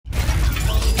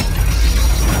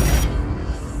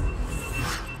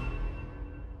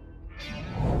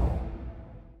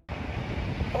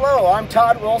Hello, I'm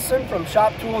Todd Wilson from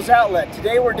Shop Tools Outlet.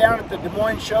 Today we're down at the Des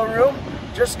Moines showroom,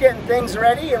 just getting things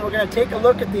ready, and we're going to take a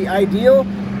look at the ideal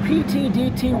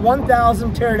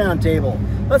PTDT-1K teardown table.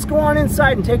 Let's go on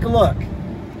inside and take a look.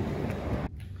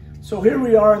 So here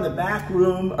we are in the back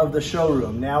room of the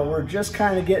showroom. Now we're just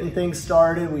kind of getting things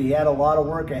started. We had a lot of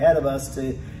work ahead of us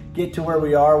to get to where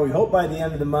we are. We hope by the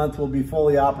end of the month we'll be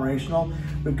fully operational.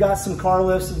 We've got some car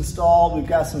lifts installed, we've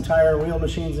got some tire and wheel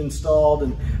machines installed,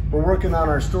 and we're working on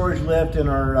our storage lift and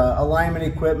our alignment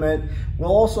equipment.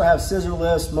 We'll also have scissor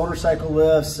lifts, motorcycle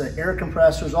lifts, air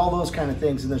compressors, all those kind of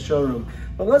things in the showroom.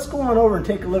 But let's go on over and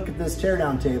take a look at this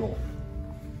teardown table.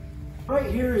 Right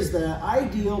here is the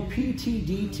ideal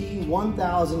PTDT-1K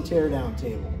teardown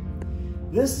table.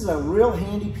 This is a real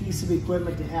handy piece of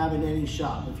equipment to have in any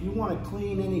shop. If you want to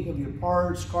clean any of your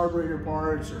parts, carburetor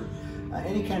parts, or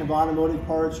any kind of automotive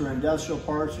parts or industrial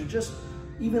parts, or just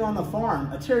even on the farm,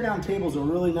 a teardown table is a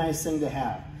really nice thing to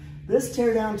have. This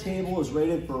teardown table is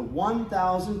rated for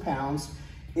 1,000 pounds.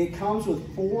 It comes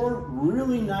with 4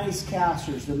 really nice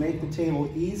casters that make the table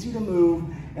easy to move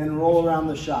and roll around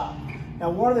the shop. Now,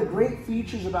 one of the great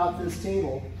features about this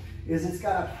table is it's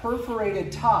got a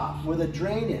perforated top with a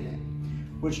drain in it,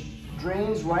 which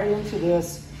drains right into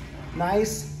this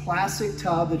nice plastic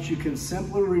tub that you can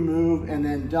simply remove and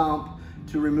then dump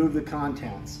to remove the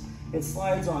contents. It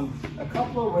slides on a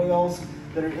couple of rails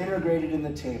that are integrated in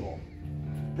the table.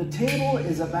 The table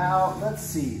is about, let's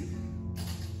see,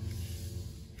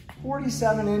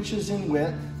 47 inches in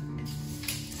width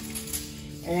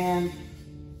and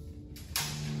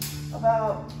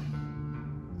about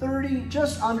 30,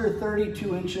 just under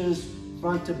 32 inches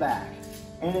front to back.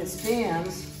 And it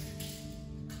stands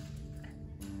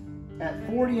at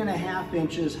 40.5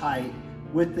 inches height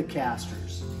with the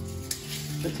casters.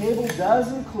 The table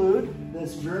does include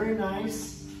this very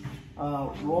nice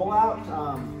roll-out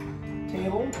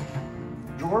table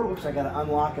drawer. Whoops, I gotta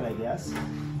unlock it, I guess.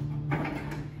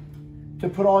 To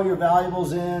put all your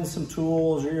valuables in, some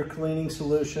tools or your cleaning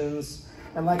solutions.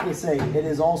 And like I say, it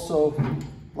is also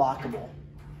lockable.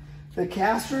 The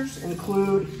casters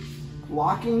include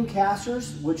locking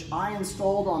casters, which I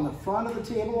installed on the front of the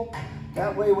table.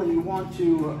 That way, when you want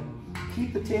to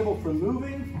keep the table from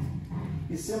moving,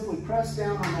 you simply press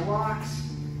down on the locks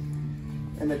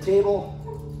and the table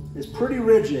is pretty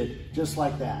rigid, just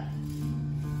like that.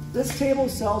 This table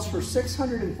sells for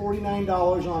 $649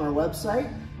 on our website,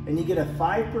 and you get a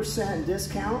 5%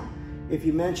 discount if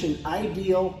you mention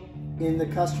IDEAL in the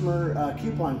customer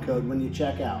coupon code when you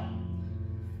check out.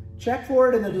 Check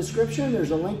for it in the description.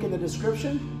 There's a link in the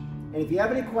description. And if you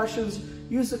have any questions,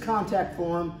 use the contact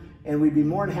form and we'd be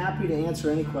more than happy to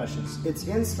answer any questions. It's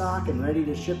in stock and ready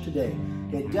to ship today.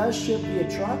 It does ship via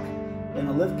truck and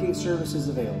the liftgate service is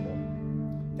available.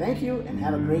 Thank you and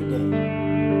have a great day.